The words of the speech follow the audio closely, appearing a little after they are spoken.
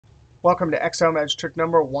Welcome to Excel Magic Trick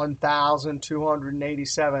number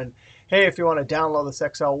 1287. Hey, if you want to download this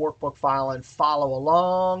Excel workbook file and follow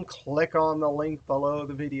along, click on the link below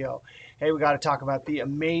the video. Hey, we got to talk about the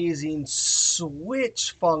amazing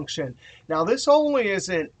switch function. Now, this only is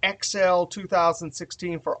in Excel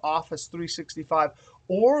 2016 for Office 365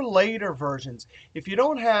 or later versions. If you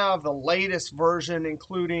don't have the latest version,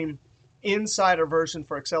 including Insider version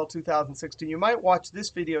for Excel 2016, you might watch this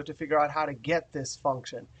video to figure out how to get this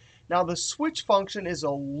function. Now, the switch function is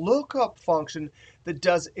a lookup function that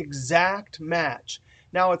does exact match.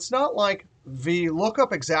 Now, it's not like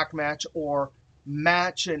VLOOKUP exact match or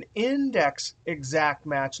match and index exact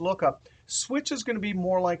match lookup. Switch is going to be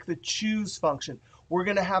more like the choose function. We're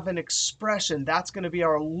going to have an expression. That's going to be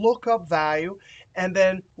our lookup value. And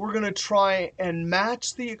then we're going to try and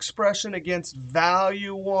match the expression against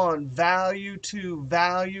value1, value2,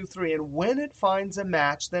 value3. And when it finds a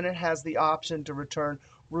match, then it has the option to return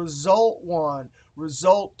result1,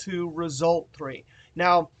 result2, result3.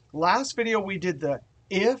 Now, last video we did the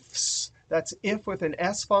ifs. That's if with an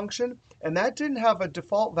S function. And that didn't have a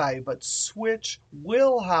default value, but switch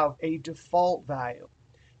will have a default value.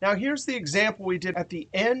 Now, here's the example we did at the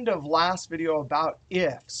end of last video about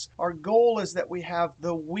ifs. Our goal is that we have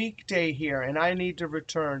the weekday here, and I need to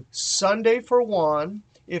return Sunday for 1.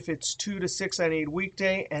 If it's 2 to 6, I need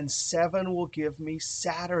weekday, and 7 will give me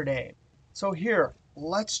Saturday. So here,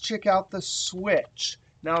 let's check out the switch.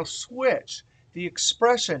 Now, switch, the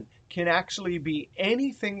expression can actually be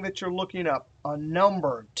anything that you're looking up, a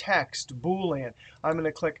number, text, Boolean. I'm going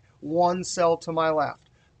to click one cell to my left,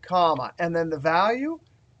 comma, and then the value.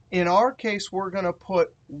 In our case, we're going to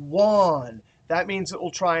put 1. That means it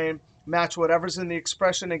will try and match whatever's in the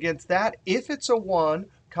expression against that. If it's a 1,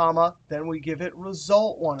 comma, then we give it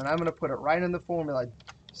result1. And I'm going to put it right in the formula,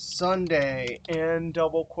 Sunday, in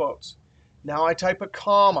double quotes. Now I type a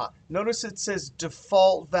comma. Notice it says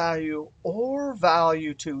default value or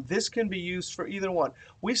value2. This can be used for either one.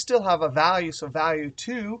 We still have a value, so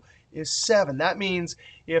value2 is 7. That means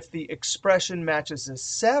if the expression matches a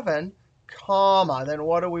 7, comma, then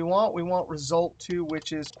what do we want? We want result2,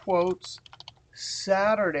 which is quotes,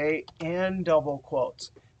 Saturday, and double quotes.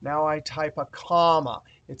 Now I type a comma.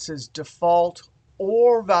 It says default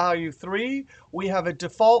or value3. We have a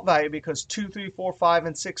default value because 2, 3, 4, 5,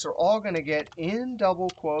 and 6 are all going to get in double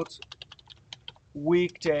quotes,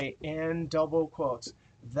 weekday, and double quotes.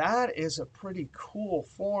 That is a pretty cool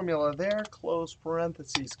formula there. Close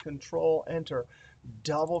parentheses, Control Enter,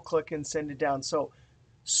 double click, and send it down. So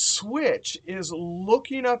switch is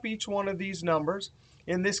looking up each one of these numbers.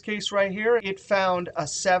 In this case right here, it found a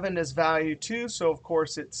 7 as value 2. So, of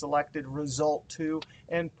course, it selected result 2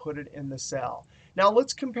 and put it in the cell. Now,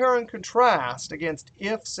 let's compare and contrast against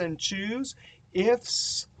ifs and choose.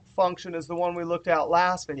 Ifs function is the one we looked at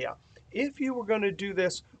last video. If you were going to do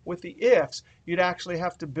this with the ifs, you'd actually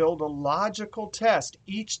have to build a logical test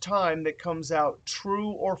each time that comes out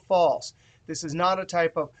true or false. This is not a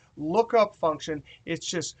type of lookup function. It's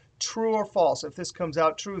just true or false. If this comes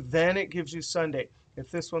out true, then it gives you Sunday. If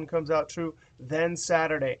this one comes out true, then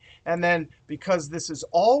Saturday. And then because this is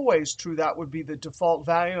always true, that would be the default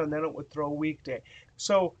value, and then it would throw weekday.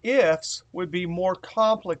 So ifs would be more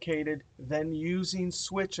complicated than using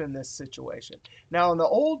switch in this situation. Now, in the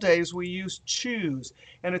old days, we used choose.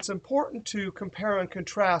 And it's important to compare and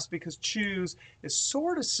contrast because choose is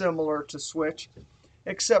sort of similar to switch,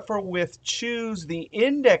 except for with choose the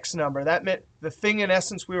index number. That meant the thing in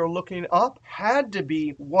essence we were looking up had to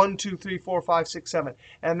be 1, 2, 3, 4, 5, 6, 7.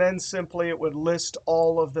 And then simply it would list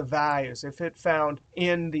all of the values. If it found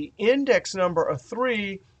in the index number a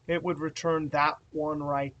 3, it would return that one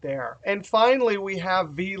right there. And finally, we have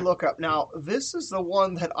VLOOKUP. Now, this is the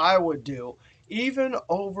one that I would do, even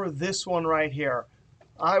over this one right here.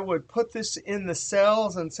 I would put this in the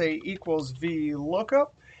cells and say equals VLOOKUP.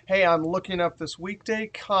 Hey, I'm looking up this weekday,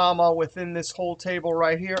 comma, within this whole table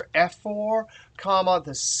right here, F4, comma,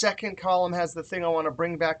 the second column has the thing I want to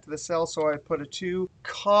bring back to the cell, so I put a 2,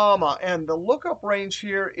 comma. And the lookup range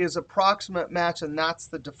here is approximate match, and that's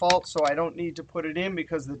the default, so I don't need to put it in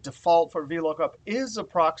because the default for VLOOKUP is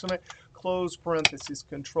approximate. Close parentheses,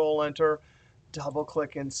 Control Enter, double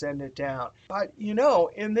click, and send it down. But you know,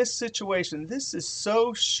 in this situation, this is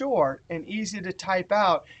so short and easy to type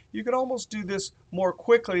out, you could almost do this more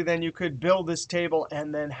quickly than you could build this table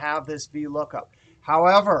and then have this VLOOKUP.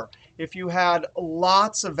 However, if you had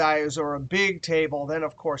lots of values or a big table, then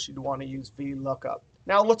of course you'd want to use VLOOKUP.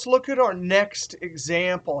 Now let's look at our next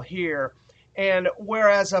example here. And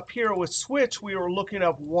whereas up here with switch, we were looking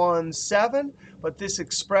up 1, 7, but this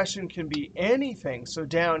expression can be anything. So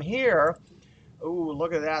down here, Ooh,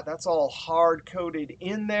 look at that. That's all hard-coded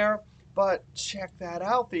in there. But check that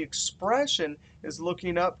out. The expression is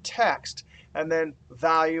looking up text. And then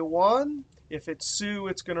value1, if it's Sue,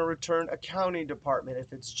 it's going to return accounting department.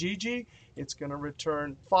 If it's Gigi, it's going to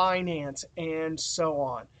return finance, and so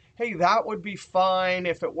on. Hey, that would be fine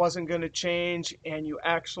if it wasn't going to change and you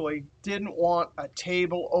actually didn't want a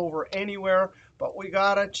table over anywhere. But we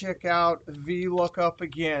got to check out VLOOKUP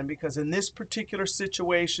again, because in this particular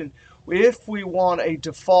situation, if we want a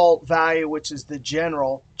default value, which is the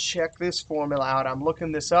general, check this formula out. I'm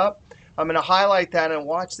looking this up. I'm going to highlight that and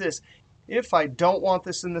watch this. If I don't want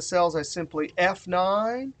this in the cells, I simply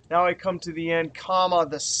F9. Now I come to the end, comma.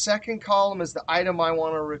 The second column is the item I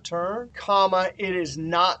want to return, comma. It is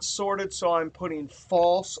not sorted, so I'm putting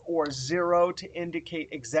false or 0 to indicate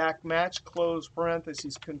exact match, close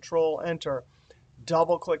parentheses, Control Enter.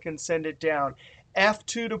 Double click and send it down.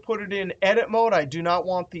 F2 to put it in edit mode. I do not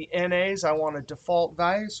want the NAs. I want a default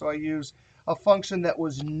value, so I use a function that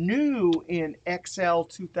was new in Excel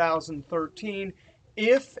 2013.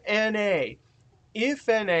 If NA. If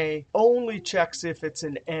NA only checks if it's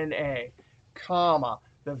an NA, comma.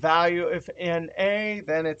 The value if NA,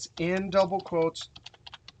 then it's in double quotes,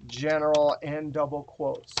 general, end double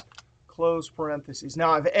quotes, close parentheses.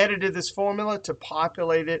 Now I've edited this formula to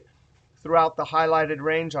populate it throughout the highlighted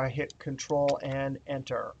range. I hit Control and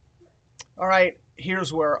Enter. All right,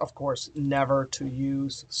 here's where, of course, never to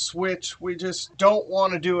use switch. We just don't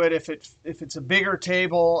want to do it if it's a bigger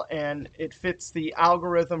table and it fits the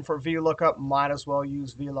algorithm for VLOOKUP, might as well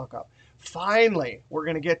use VLOOKUP. Finally, we're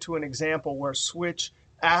going to get to an example where switch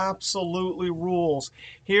absolutely rules.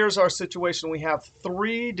 Here's our situation. We have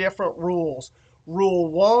 3 different rules. Rule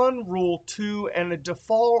 1, Rule 2, and a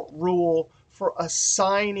default rule for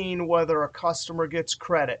assigning whether a customer gets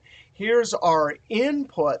credit. Here's our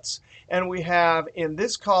inputs. And we have in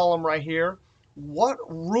this column right here what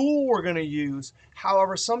rule we're going to use.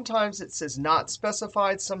 However, sometimes it says not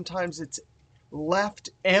specified. Sometimes it's left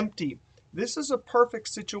empty. This is a perfect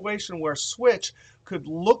situation where switch could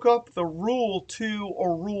look up the rule 2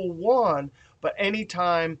 or rule 1, but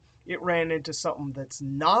anytime it ran into something that's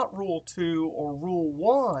not rule 2 or rule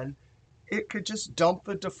 1, it could just dump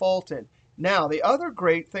the default in. Now, the other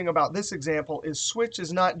great thing about this example is switch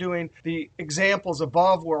is not doing the examples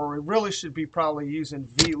above where we really should be probably using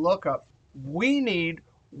VLOOKUP. We need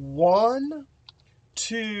 1,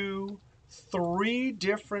 2, 3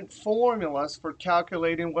 different formulas for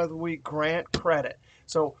calculating whether we grant credit.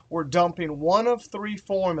 So we're dumping one of 3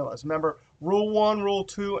 formulas. Remember, rule 1, rule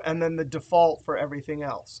 2, and then the default for everything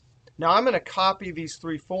else. Now I'm going to copy these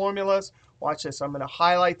 3 formulas. Watch this. I'm going to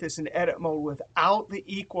highlight this in edit mode without the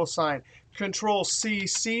equal sign.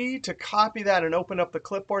 Control-C to copy that and open up the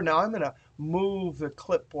clipboard. Now I'm going to move the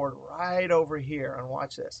clipboard right over here. And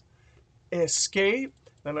watch this. Escape.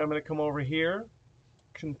 Then I'm going to come over here.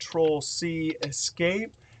 Control-C,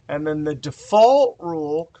 escape. And then the default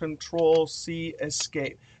rule, Control-C,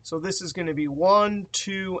 escape. So this is going to be 1,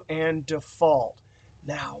 2, and default.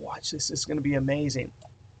 Now watch this. This is going to be amazing.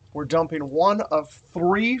 We're dumping one of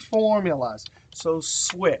 3 formulas. So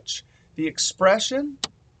switch. The expression,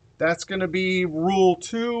 that's going to be rule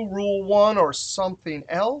 2, rule 1, or something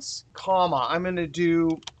else, comma. I'm going to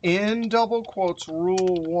do in double quotes,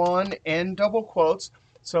 rule 1, end double quotes.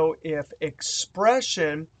 So if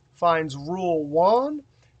expression finds rule 1,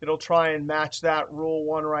 it'll try and match that rule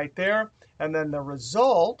 1 right there. And then the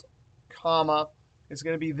result, comma, is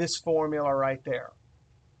going to be this formula right there.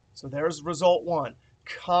 So there's result 1.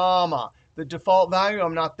 Comma. The default value,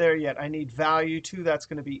 I'm not there yet. I need value 2. That's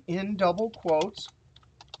going to be in double quotes.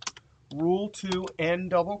 Rule 2, end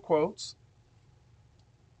double quotes.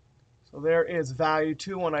 So there is value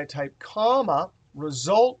 2 when I type comma.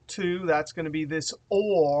 Result 2, that's going to be this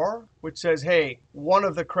or, which says, hey, one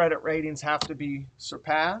of the credit ratings have to be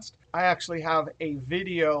surpassed. I actually have a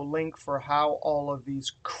video link for how all of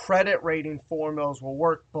these credit rating formulas will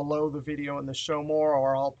work below the video in the Show More,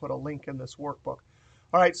 or I'll put a link in this workbook.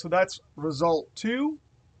 All right, so that's result 2,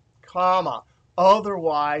 comma.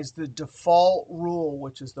 Otherwise, the default rule,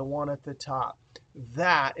 which is the one at the top.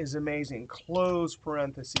 That is amazing. Close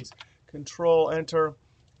parentheses. Control, Enter,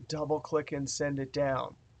 double click, and send it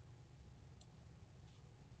down.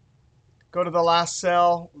 Go to the last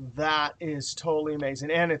cell. That is totally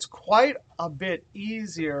amazing. And it's quite a bit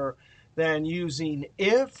easier than using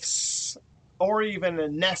ifs or even a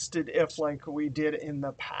nested if like we did in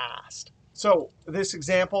the past. So this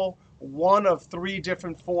example, one of 3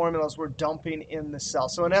 different formulas we're dumping in the cell.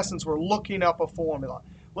 So in essence, we're looking up a formula.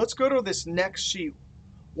 Let's go to this next sheet,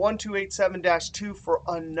 1287-2, for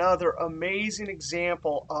another amazing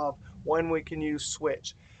example of when we can use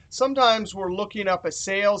switch. sometimes we're looking up a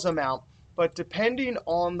sales amount, but depending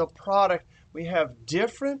on the product, we have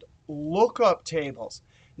different lookup tables.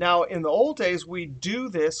 Now, in the old days, we do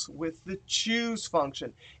this with the choose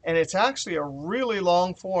function. And it's actually a really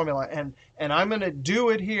long formula. And I'm going to do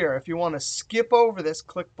it here. If you want to skip over this,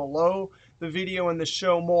 click below the video in the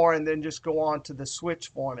show more, and then just go on to the switch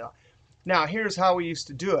formula. Now, here's how we used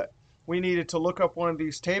to do it. We needed to look up one of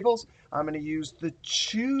these tables. I'm going to use the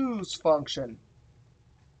choose function.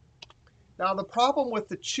 Now, the problem with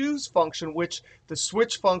the choose function, which the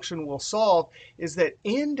switch function will solve, is that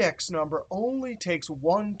index number only takes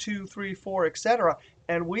 1, 2, 3, 4, etc.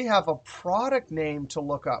 And we have a product name to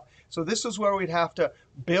look up. So this is where we'd have to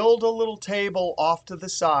build a little table off to the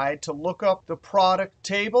side to look up the product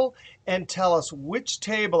table and tell us which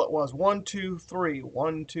table it was. 1, 2, 3,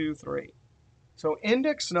 1, 2, 3. So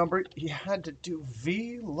index number, you had to do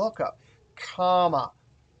VLOOKUP, comma.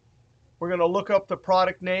 We're going to look up the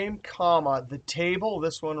product name, comma, the table,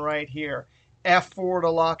 this one right here, F4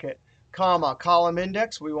 to lock it, comma, column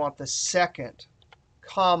index, we want the second,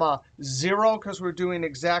 comma, 0 because we're doing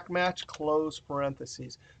exact match, close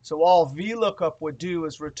parentheses. So all VLOOKUP would do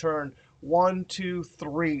is return 1, 2,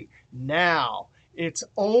 3. Now, it's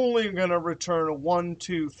only going to return 1,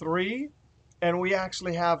 2, 3. And we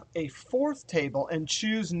actually have a fourth table, and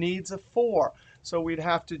choose needs a 4. So we'd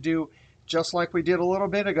have to do, just like we did a little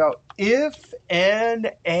bit ago, if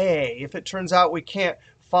and a. If it turns out we can't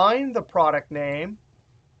find the product name,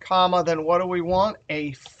 comma, then what do we want?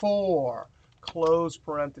 A 4, close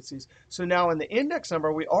parentheses. So now in the index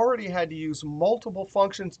number, we already had to use multiple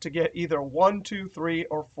functions to get either 1, 2, 3,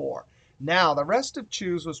 or 4. Now, the rest of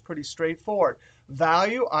choose was pretty straightforward.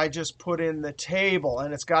 Value, I just put in the table,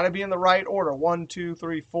 and it's got to be in the right order, 1, 2,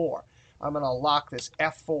 3, 4. I'm going to lock this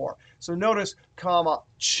F4. So notice, comma,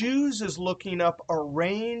 choose is looking up a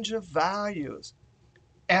range of values.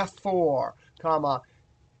 F4, comma,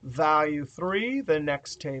 value 3, the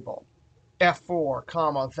next table. F4,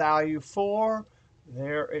 comma, value 4,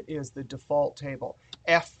 there it is, the default table.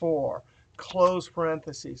 F4, close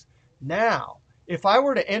parentheses. Now, if I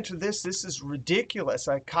were to enter this, this is ridiculous.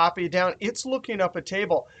 I copy it down. It's looking up a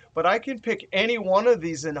table. But I can pick any one of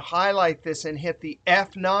these and highlight this and hit the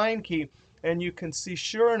F9 key. And you can see,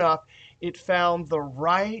 sure enough, it found the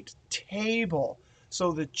right table.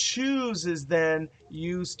 So the choose is then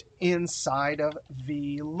used inside of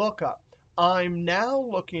VLOOKUP. I'm now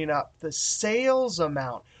looking up the sales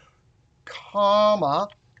amount, comma.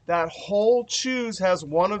 That whole choose has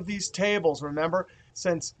one of these tables. Remember,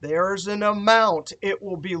 since there's an amount, it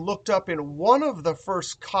will be looked up in one of the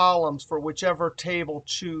first columns for whichever table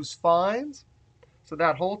choose finds. So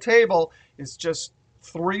that whole table is just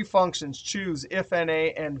 3 functions, choose,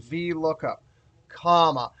 IFNA, and VLOOKUP,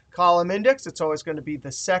 comma. Column index, it's always going to be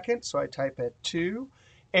the second, so I type at 2.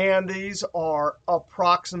 And these are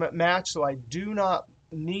approximate match, so I do not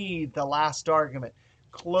need the last argument.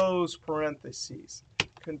 Close parentheses,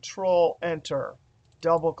 Control Enter.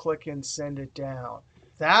 Double click and send it down.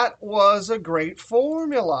 That was a great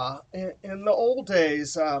formula in the old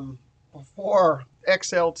days before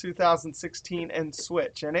Excel 2016 and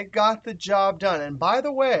Switch. And it got the job done. And by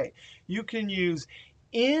the way, you can use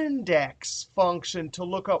index function to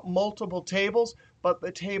look up multiple tables, but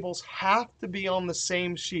the tables have to be on the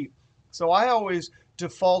same sheet. So I always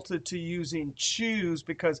defaulted to using choose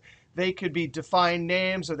because they could be defined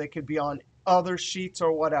names or they could be on other sheets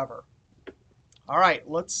or whatever. All right,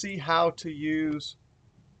 let's see how to use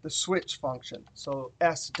the switch function. So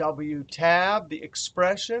SW tab, the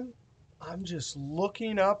expression. I'm just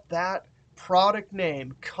looking up that product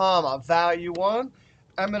name, comma, valueN.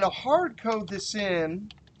 I'm going to hard code this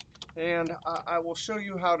in, and I will show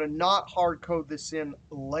you how to not hard code this in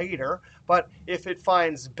later. But if it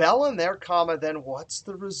finds Bell in there, comma, then what's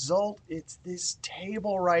the result? It's this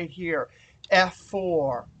table right here,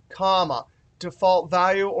 F4, comma. Default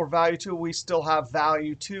value or value 2, we still have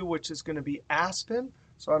value 2, which is going to be Aspen.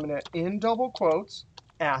 So I'm going to, in double quotes,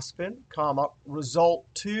 Aspen, comma, result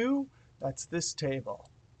 2, that's this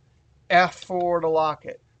table. F4 to lock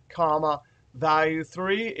it, comma, value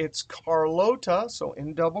 3, it's Carlota, so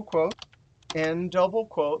in double quotes, end double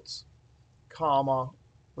quotes, comma,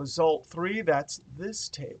 result 3, that's this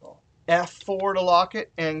table. F4 to lock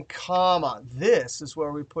it, and comma. This is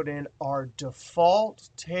where we put in our default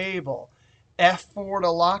table. F4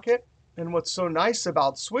 to lock it. And what's so nice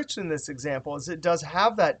about switch in this example is it does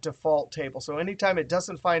have that default table. So anytime it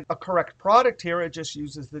doesn't find a correct product here, it just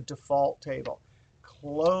uses the default table.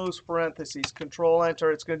 Close parentheses, Control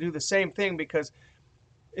Enter. It's going to do the same thing because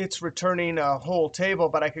it's returning a whole table.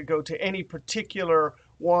 But I could go to any particular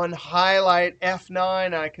one, highlight F9.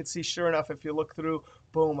 And I could see, sure enough, if you look through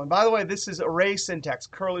Boom. And by the way, this is array syntax,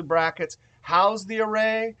 curly brackets. How's the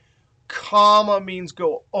array? Comma means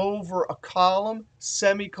go over a column.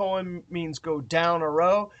 Semicolon means go down a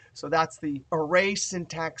row. So that's the array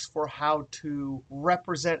syntax for how to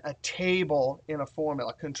represent a table in a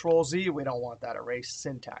formula. Control Z, we don't want that array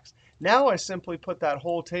syntax. Now I simply put that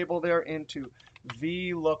whole table there into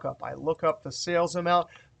VLOOKUP. I look up the sales amount,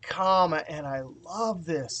 comma, and I love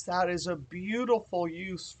this. That is a beautiful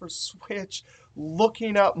use for switch,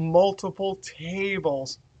 looking up multiple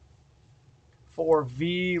tables for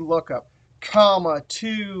VLOOKUP, comma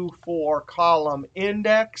 2 for column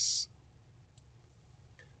index,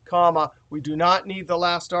 comma, we do not need the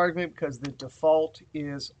last argument because the default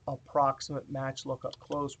is approximate match lookup,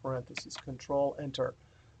 close parentheses, Control Enter.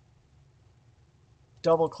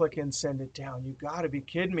 Double click and send it down. You got to be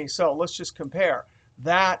kidding me. So let's just compare.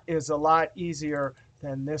 That is a lot easier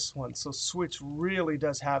than this one. So switch really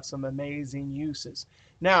does have some amazing uses.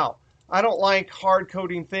 Now, I don't like hard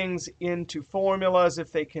coding things into formulas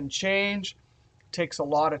if they can change. It takes a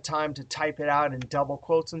lot of time to type it out in double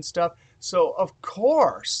quotes and stuff. So of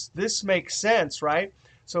course, this makes sense, right?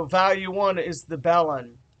 So value1 is the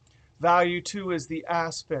Belen. Value 2 is the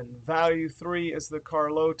Aspen. Value 3 is the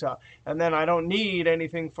Carlota. And then I don't need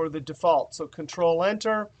anything for the default. So Control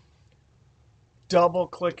Enter, double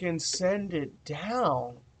click and send it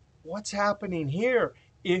down. What's happening here?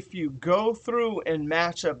 If you go through and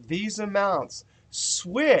match up these amounts,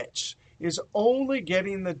 switch is only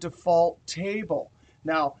getting the default table.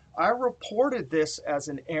 Now, I reported this as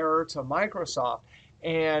an error to Microsoft,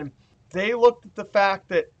 and they looked at the fact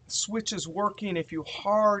that switch is working if you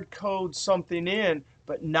hard code something in,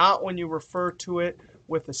 but not when you refer to it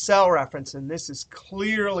with a cell reference. And this is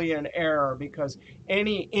clearly an error because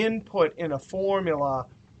any input in a formula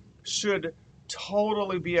should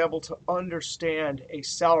totally be able to understand a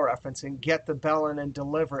cell reference and get the Belen and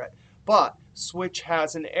deliver it. But switch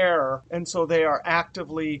has an error, and so they are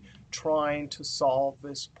actively trying to solve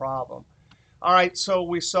this problem. All right, so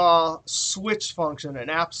we saw switch function, an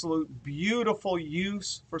absolute beautiful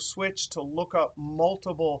use for switch to look up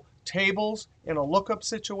multiple tables in a lookup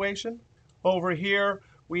situation. Over here,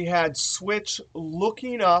 we had switch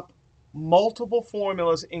looking up multiple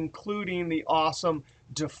formulas, including the awesome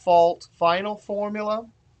default final formula.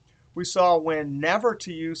 We saw when never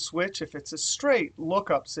to use switch if it's a straight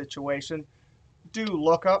lookup situation, do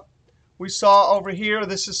lookup. We saw over here,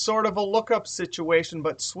 this is sort of a lookup situation,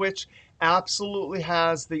 but switch absolutely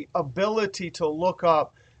has the ability to look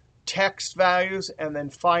up text values and then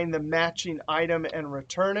find the matching item and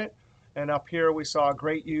return it. And up here, we saw a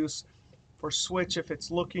great use for switch if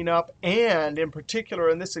it's looking up. And in particular,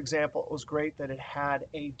 in this example, it was great that it had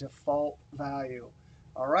a default value.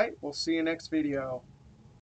 All right, we'll see you next video.